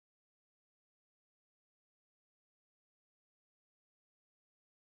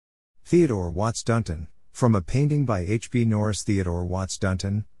Theodore Watts-Dunton, from a painting by H.B. Norris Theodore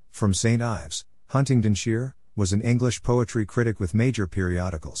Watts-Dunton, from St Ives, Huntingdonshire, was an English poetry critic with major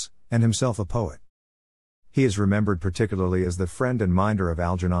periodicals, and himself a poet. He is remembered particularly as the friend and minder of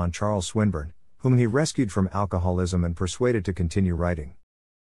Algernon Charles Swinburne, whom he rescued from alcoholism and persuaded to continue writing.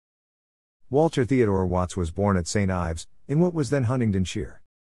 Walter Theodore Watts was born at St Ives, in what was then Huntingdonshire.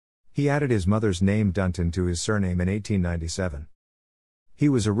 He added his mother's name Dunton to his surname in 1897. He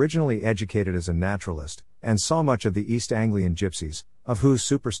was originally educated as a naturalist, and saw much of the East Anglian Gypsies, of whose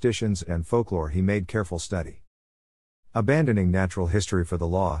superstitions and folklore he made careful study. Abandoning natural history for the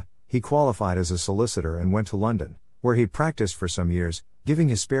law, he qualified as a solicitor and went to London, where he practised for some years, giving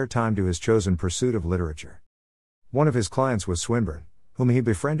his spare time to his chosen pursuit of literature. One of his clients was Swinburne, whom he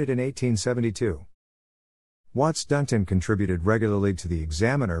befriended in 1872. Watts-Dunton contributed regularly to the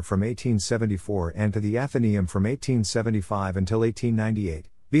Examiner from 1874 and to the Athenaeum from 1875 until 1898,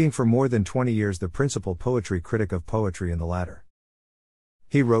 being for more than 20 years the principal poetry critic of poetry in the latter.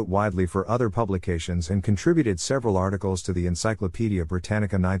 He wrote widely for other publications and contributed several articles to the Encyclopaedia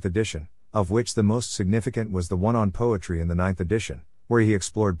Britannica 9th edition, of which the most significant was the one on poetry in the 9th edition, where he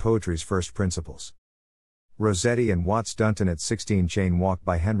explored poetry's first principles. Rossetti and Watts-Dunton at 16 Chain Walk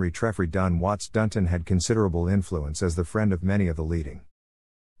by Henry Treffry Dunn. Watts-Dunton had considerable influence as the friend of many of the leading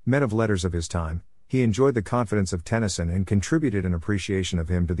men of letters of his time. He enjoyed the confidence of Tennyson and contributed an appreciation of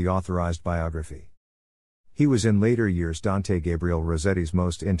him to the authorized biography. He was in later years Dante Gabriel Rossetti's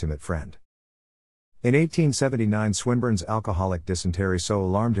most intimate friend. In 1879 Swinburne's alcoholic dysentery so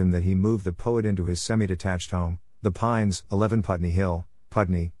alarmed him that he moved the poet into his semi-detached home, The Pines, 11 Putney Hill,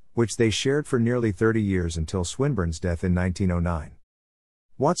 Putney, which they shared for nearly 30 years until Swinburne's death in 1909.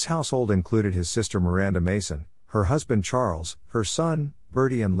 Watts' household included his sister Miranda Mason, her husband Charles, her son,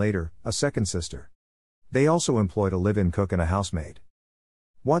 Bertie, and later, a second sister. They also employed a live-in cook and a housemaid.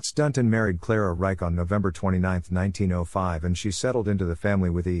 Watts-Dunton married Clara Reich on November 29, 1905, and she settled into the family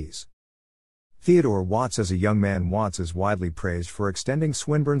with ease. Theodore Watts. As a young man, Watts is widely praised for extending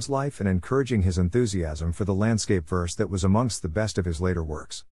Swinburne's life and encouraging his enthusiasm for the landscape verse that was amongst the best of his later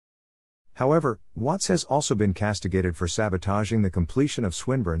works. However, Watts has also been castigated for sabotaging the completion of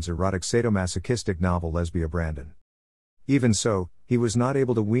Swinburne's erotic sadomasochistic novel Lesbia Brandon. Even so, he was not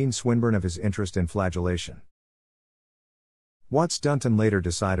able to wean Swinburne of his interest in flagellation. Watts-Dunton later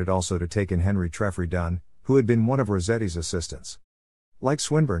decided also to take in Henry Treffry Dunn, who had been one of Rossetti's assistants. Like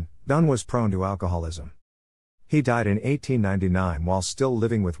Swinburne, Dunn was prone to alcoholism. He died in 1899 while still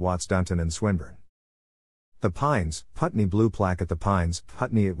living with Watts-Dunton and Swinburne. The Pines, Putney. Blue plaque at the Pines,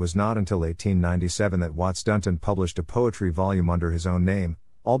 Putney. It was not until 1897 that Watts-Dunton published a poetry volume under his own name,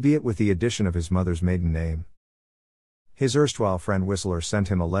 albeit with the addition of his mother's maiden name. His erstwhile friend Whistler sent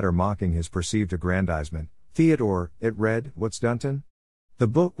him a letter mocking his perceived aggrandizement. Theodore, it read, Watts-Dunton? The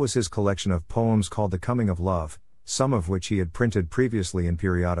book was his collection of poems called The Coming of Love, some of which he had printed previously in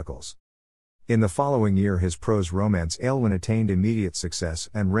periodicals. In the following year his prose romance Aylwin attained immediate success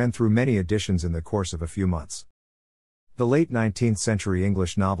and ran through many editions in the course of a few months. The late 19th century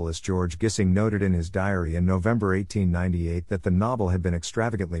English novelist George Gissing noted in his diary in November 1898 that the novel had been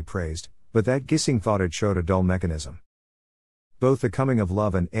extravagantly praised, but that Gissing thought it showed a dull mechanism. Both The Coming of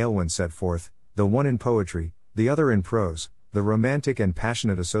Love and Aylwin set forth, the one in poetry, the other in prose, the romantic and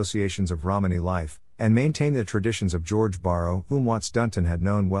passionate associations of Romany life, and maintain the traditions of George Borrow, whom Watts-Dunton had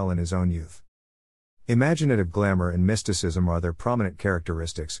known well in his own youth. Imaginative glamour and mysticism are their prominent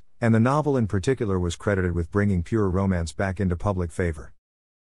characteristics, and the novel in particular was credited with bringing pure romance back into public favor.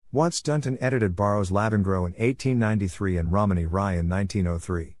 Watts-Dunton edited Borrow's Lavengro in 1893 and Romany Rye in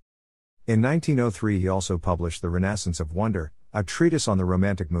 1903. In 1903 he also published The Renaissance of Wonder, a treatise on the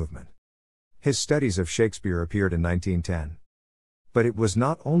Romantic movement. His studies of Shakespeare appeared in 1910. But it was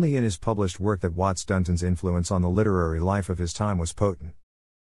not only in his published work that Watts-Dunton's influence on the literary life of his time was potent.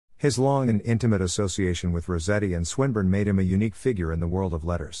 His long and intimate association with Rossetti and Swinburne made him a unique figure in the world of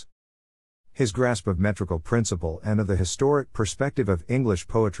letters. His grasp of metrical principle and of the historic perspective of English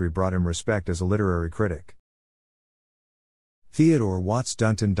poetry brought him respect as a literary critic. Theodore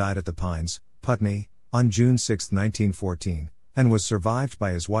Watts-Dunton died at the Pines, Putney, on June 6, 1914, and was survived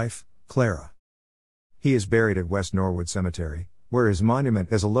by his wife, Clara. He is buried at West Norwood Cemetery, where his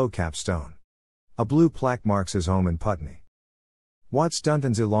monument is a low capstone. A blue plaque marks his home in Putney.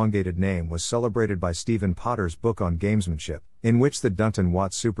 Watts-Dunton's elongated name was celebrated by Stephen Potter's book on gamesmanship, in which the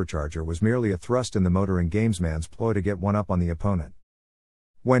Dunton-Watts supercharger was merely a thrust in the motoring gamesman's ploy to get one up on the opponent.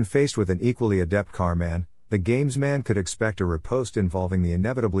 When faced with an equally adept carman, the gamesman could expect a riposte involving the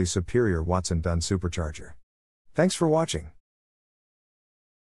inevitably superior Watts-Dunton supercharger. Thanks for watching.